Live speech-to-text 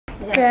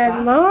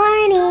Good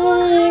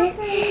morning.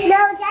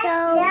 So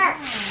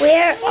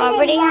we're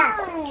already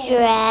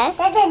dressed.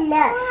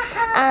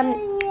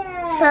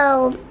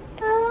 So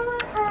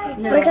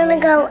we're gonna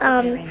go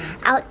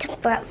out to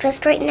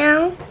breakfast right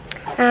now.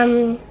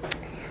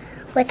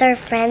 With our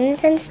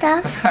friends and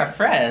stuff. Our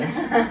friends?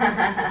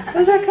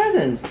 Those are our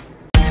cousins.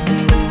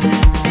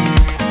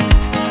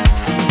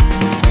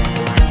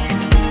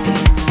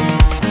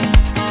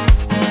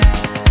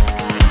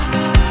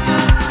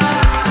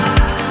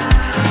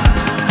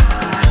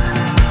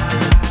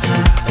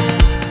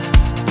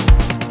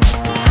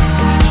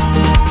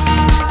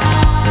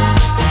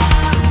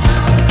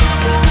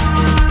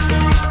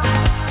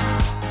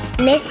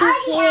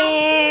 Missy's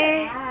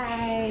here.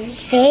 Hi.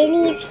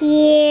 Fanny's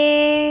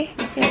here.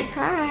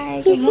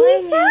 Hi. Good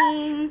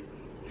morning.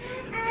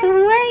 Good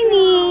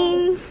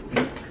morning.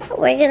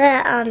 We're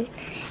gonna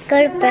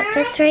go to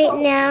breakfast right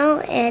now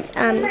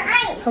and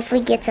hopefully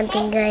get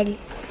something good.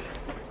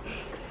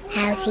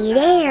 I'll see you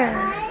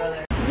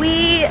there.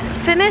 We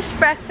finished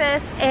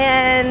breakfast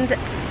and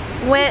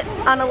went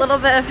on a little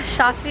bit of a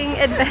shopping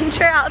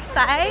adventure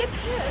outside,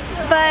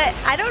 but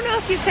I don't know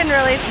if you can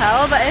really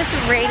tell, but it's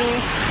raining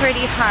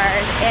pretty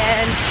hard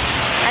and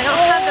I don't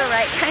have the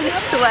right kind of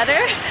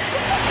sweater,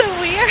 so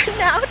we are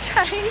now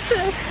trying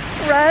to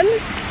run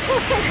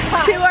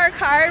to our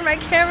car and my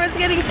camera's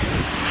getting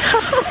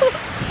so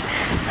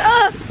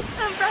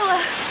umbrella.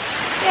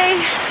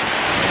 Yay.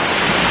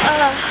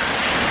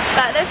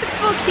 But there's a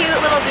couple cute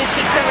little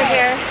boutiques over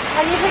here.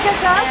 Can you pick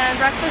us up? And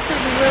breakfast is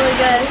really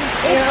good.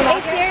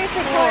 It's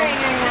seriously pouring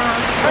right now.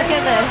 Look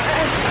at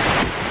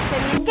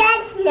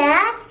That's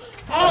not.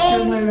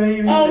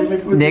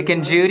 Nick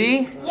and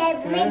Judy?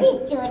 Yeah, pretty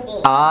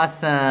Judy.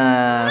 Awesome.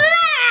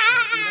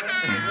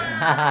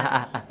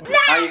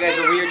 Alright, you guys,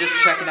 well, we are just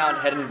checking out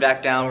and heading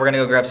back down. We're gonna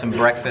go grab some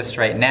breakfast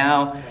right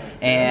now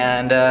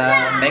and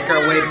make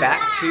our way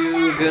back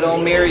to good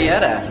old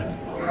Marietta.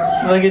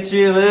 Look at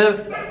you,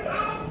 Liv.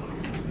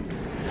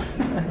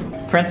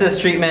 Princess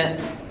treatment.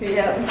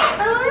 Yep. I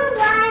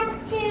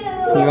want to.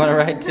 You want to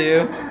ride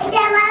too?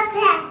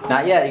 Yeah,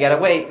 Not yet, you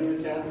gotta wait.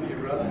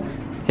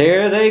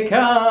 Here they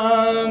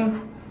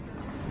come.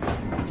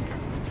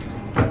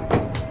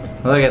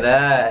 Look at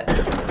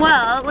that.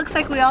 Well, it looks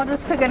like we all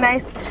just took a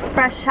nice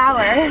fresh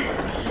shower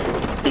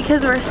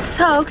because we're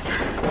soaked.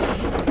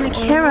 My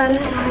camera's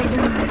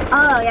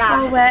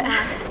all wet.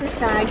 This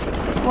bag.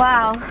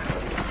 Wow.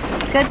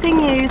 Good thing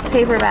you use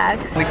paper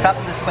bags. We stopped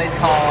at this place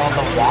called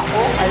The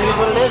Waffle, I think is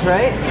what it is,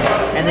 right?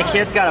 And the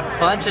kids got a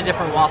bunch of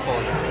different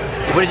waffles.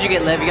 What did you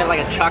get, Liv? You got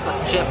like a chocolate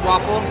chip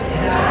waffle,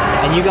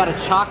 and you got a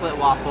chocolate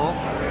waffle,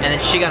 and then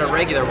she got a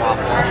regular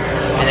waffle,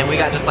 and then we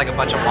got just like a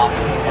bunch of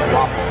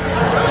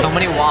waffles. So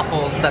many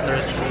waffles that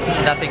there's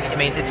nothing, I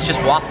mean, it's just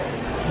waffles.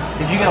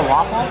 Did you get a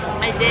waffle?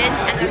 I did,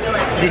 and they're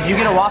delicious. Did you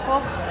get a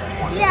waffle?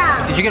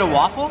 Yeah. Did you get a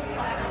waffle?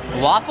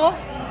 Waffle?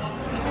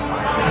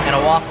 And a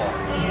waffle.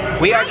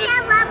 We are just...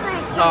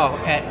 Oh,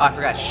 and I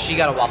forgot, she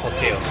got a waffle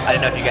too. I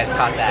didn't know if you guys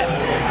caught that.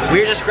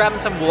 We were just grabbing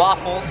some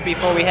waffles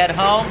before we head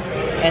home,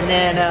 and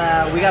then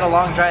we got a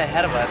long drive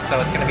ahead of us, so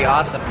it's gonna be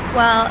awesome.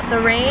 Well, the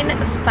rain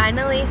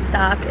finally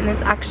stopped, and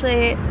it's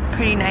actually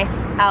pretty nice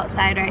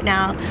outside right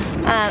now.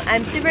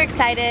 I'm super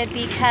excited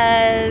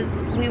because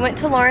we went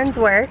to Lauren's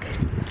work,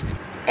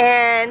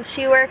 and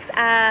she works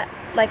at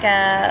like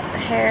a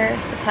hair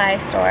supply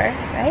store,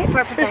 right?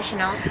 For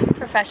professionals.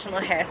 Professional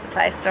hair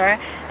supply store.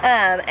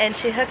 And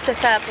she hooked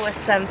us up with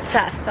some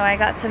stuff. So I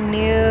got some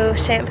new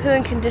shampoo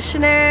and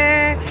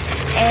conditioner,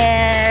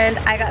 and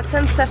I got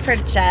some stuff for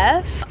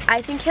Jeff.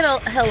 I think he'll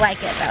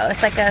like it though.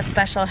 It's like a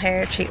special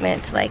hair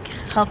treatment to like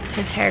help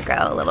his hair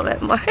grow a little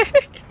bit more.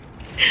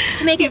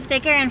 To make it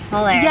thicker and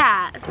fuller.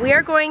 Yeah, we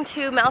are going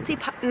to Melty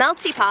Pot.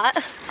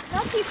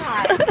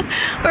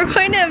 We're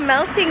going to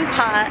Melting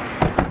Pot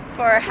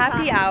for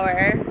happy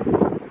hour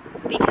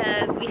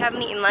because we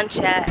haven't eaten lunch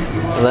yet.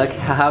 Look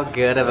how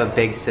good of a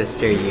big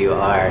sister you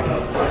are.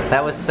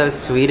 That was so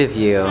sweet of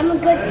you. I'm a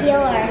good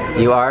peeler.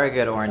 You are a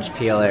good orange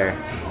peeler.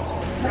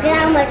 Look at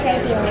how much I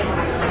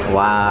peel.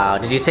 Wow.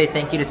 Did you say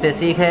thank you to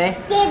Sissy, Kay?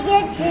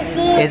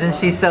 Isn't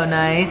she so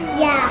nice?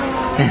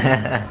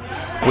 Yeah.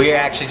 We are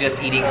actually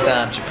just eating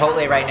some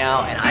Chipotle right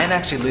now, and I'm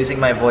actually losing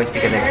my voice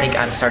because I think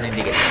I'm starting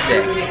to get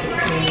sick.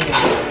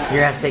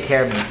 You're gonna have to take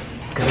care of me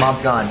because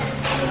Mom's gone.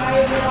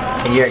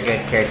 And you're a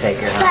good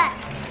caretaker, huh?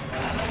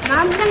 But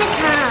Mom's gonna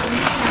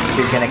come.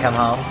 She's gonna come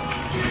home?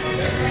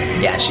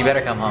 Yeah, she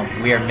better come home.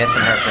 We are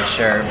missing her for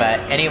sure.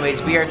 But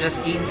anyways, we are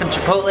just eating some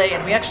Chipotle,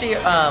 and we actually,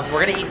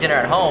 we're gonna eat dinner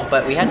at home,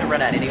 but we had to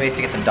run out anyways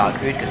to get some dog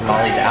food because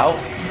Molly's out.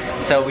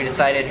 So we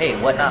decided, hey,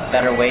 what not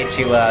better way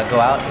to go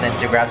out than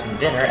to grab some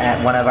dinner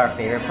at one of our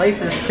favorite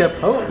places,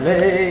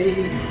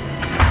 Chipotle.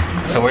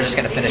 So we're just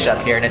gonna finish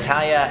up here.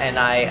 Natalia and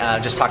I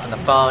just talked on the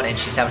phone, and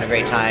she's having a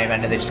great time. I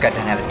know they just got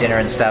done having dinner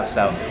and stuff,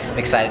 so I'm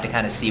excited to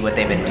kind of see what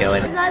they've been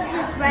doing. I love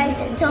this rice,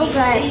 it's so good.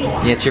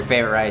 Yeah, it's your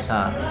favorite rice,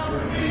 huh?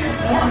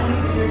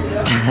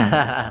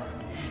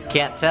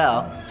 Can't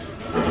tell.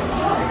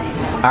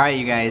 All right,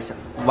 you guys,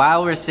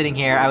 while we're sitting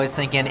here, I was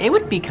thinking it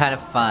would be kind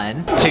of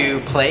fun to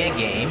play a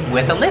game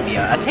with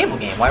Olivia, a table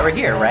game, while we're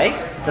here, right?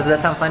 Does that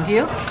sound fun to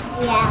you?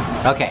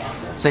 Yeah. Okay,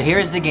 so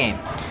here's the game.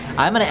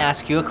 I'm gonna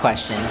ask you a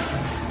question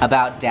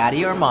about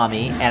daddy or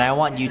mommy, and I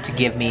want you to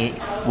give me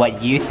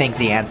what you think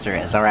the answer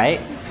is, all right?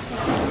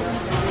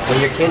 When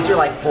your kids are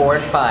like 4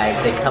 and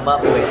 5, they come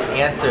up with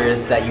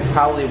answers that you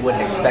probably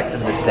wouldn't expect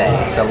them to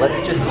say. So let's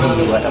just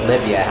see what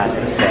Olivia has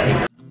to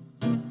say.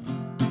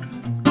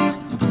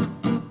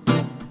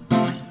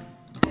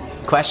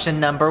 Question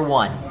number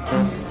 1.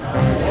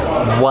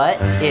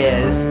 What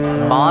is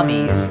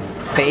mommy's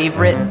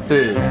favorite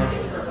food?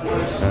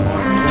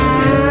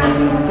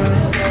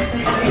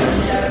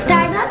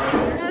 Starbucks.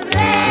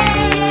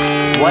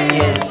 What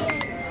is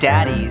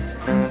daddy's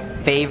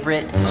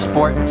favorite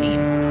sport team?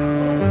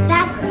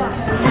 Basketball.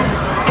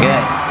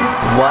 Good.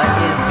 What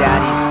is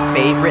daddy's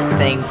favorite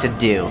thing to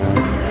do?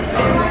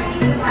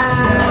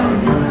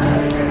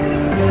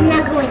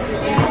 Snuggle with me.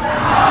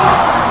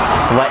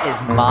 What is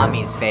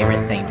mommy's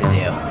favorite thing to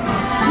do?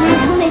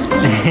 Snuggle with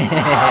me.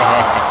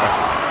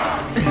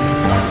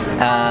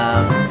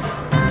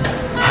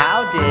 How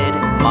did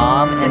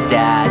mom and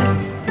dad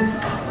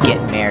get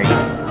married?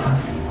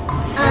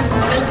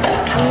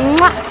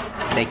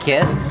 They They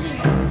kissed?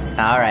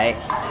 All right.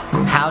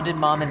 How did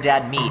mom and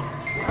dad meet?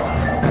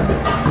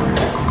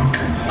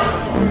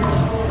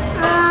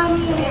 I'll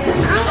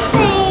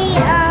say,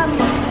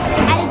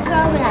 at a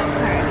grown-up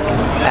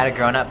park. At a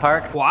grown-up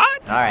park?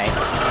 What? All right.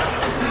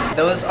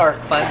 Those are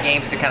fun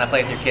games to kind of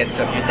play with your kids.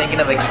 So if you're thinking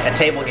of a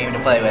table game to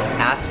play with,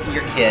 ask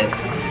your kids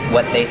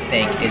what they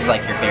think is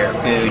like your favorite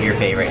food, your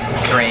favorite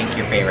drink,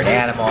 your favorite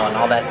animal, and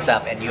all that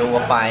stuff, and you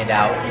will find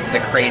out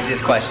the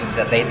craziest questions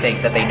that they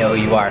think that they know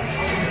who you are.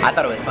 I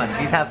thought it was fun.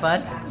 Did you have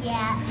fun?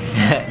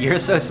 Yeah. You're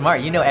so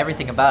smart. You know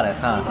everything about us,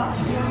 huh?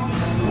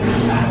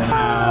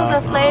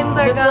 The flames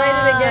are Just gone.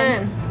 light it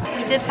again.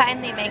 We did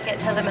finally make it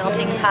to the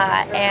melting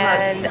pot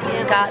and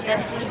we got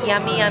this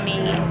yummy,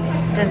 yummy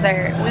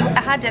dessert. We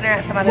had dinner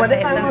at some other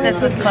place since this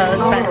was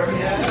closed, but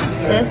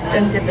this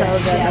is so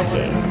good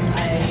looking.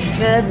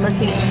 Good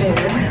looking food.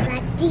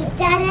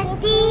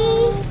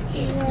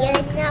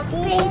 You're not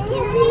breaking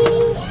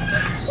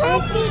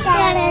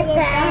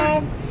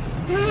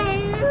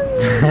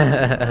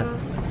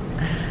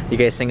You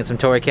guys singing some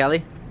Tori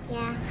Kelly?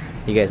 Yeah.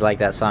 You guys like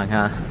that song,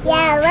 huh?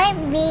 Yeah, like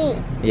me.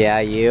 Yeah,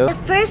 you? The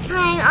first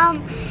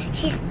time,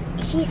 she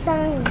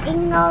sung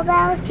Jingle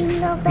Bells,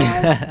 Jingle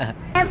Bells.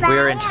 We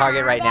are in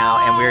Target right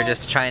now and we are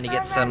just trying to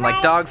get some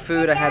like dog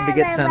food. I had to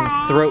get some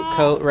throat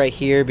coat right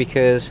here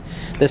because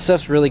this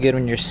stuff's really good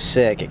when you're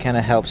sick. It kind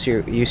of helps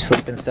you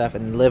sleep and stuff,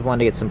 and Liv wanted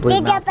to get some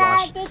blue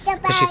mouthwash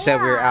because she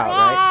said we were out,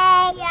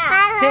 right?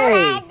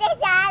 Hey,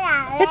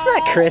 it's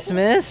not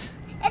Christmas.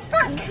 It's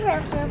not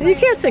Christmas. You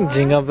can't sing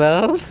Jingle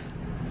Bells.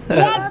 You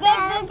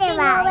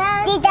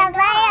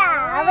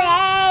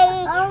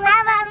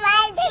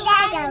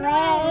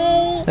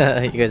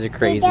guys are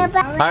crazy.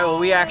 Alright, well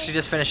we actually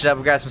just finished it up.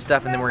 We got some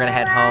stuff and then we're gonna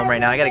head home right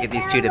now. I gotta get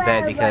these two to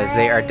bed because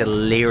they are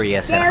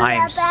delirious and I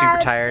am super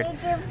tired.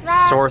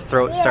 Sore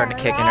throat starting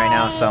to kick in right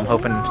now, so I'm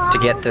hoping to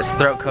get this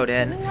throat coat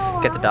in,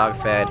 get the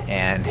dog fed,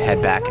 and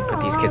head back and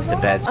put these kids to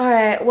bed.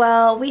 Alright,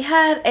 well, we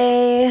had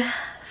a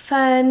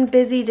fun,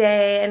 busy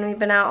day and we've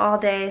been out all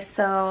day,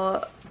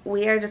 so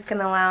we are just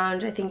gonna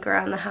lounge, I think,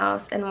 around the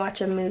house and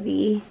watch a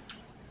movie.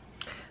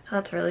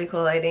 That's really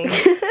cool lighting.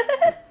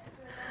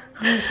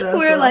 So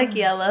We're cool. like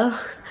yellow.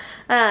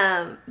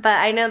 But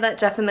I know that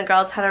Jeff and the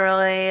girls had a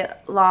really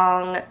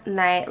long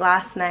night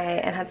last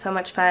night and had so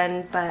much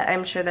fun, but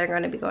I'm sure they're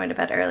going to be going to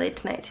bed early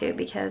tonight too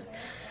because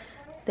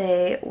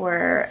they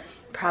were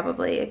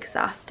probably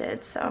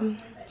exhausted. So, have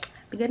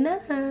a good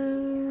night.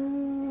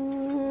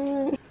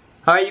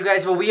 Alright you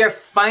guys, well we are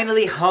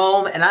finally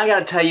home and I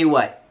gotta tell you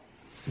what,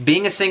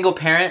 being a single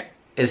parent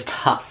is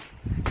tough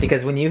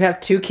because when you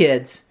have 2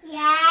 kids,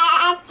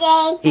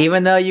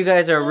 even though you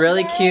guys are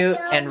really cute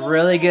and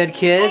really good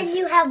kids, and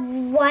you have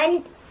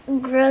one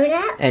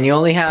grown-up, and you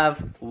only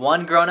have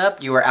one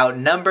grown-up, you are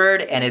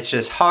outnumbered and it's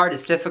just hard,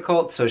 it's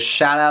difficult. So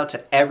shout out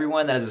to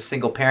everyone that is a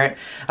single parent.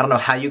 I don't know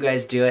how you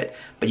guys do it,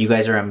 but you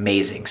guys are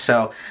amazing.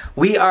 So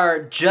we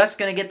are just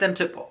gonna get them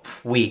to,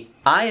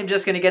 I am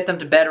just gonna get them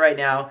to bed right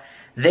now.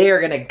 They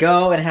are gonna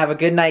go and have a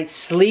good night's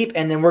sleep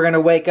and then we're gonna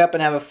wake up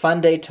and have a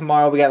fun day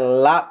tomorrow. We got a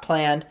lot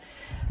planned.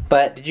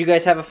 But did you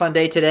guys have a fun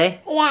day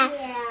today? Yeah.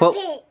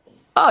 Well,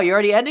 oh, you're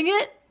already ending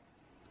it?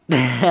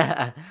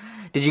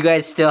 Did you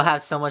guys still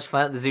have so much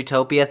fun at the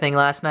Zootopia thing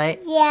last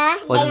night? Yeah.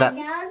 Wasn't that?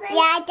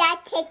 Yeah,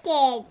 that's it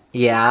did.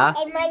 Yeah?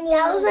 And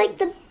that was like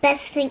the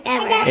best thing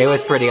ever. It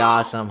was pretty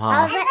awesome,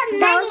 huh?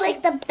 That was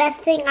like the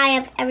best thing I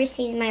have ever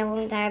seen in my whole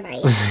entire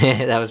life.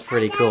 That was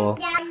pretty cool.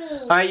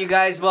 Alright you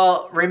guys,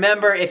 well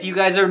remember if you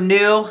guys are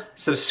new,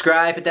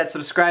 subscribe, hit that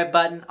subscribe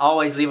button.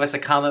 Always leave us a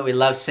comment. We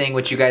love seeing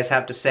what you guys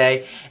have to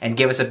say. And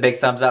give us a big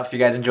thumbs up if you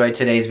guys enjoyed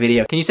today's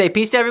video. Can you say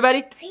peace to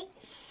everybody?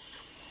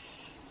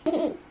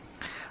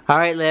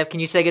 Alright Liv, can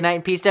you say goodnight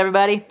and peace to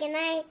everybody? Good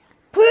night.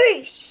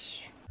 Peace.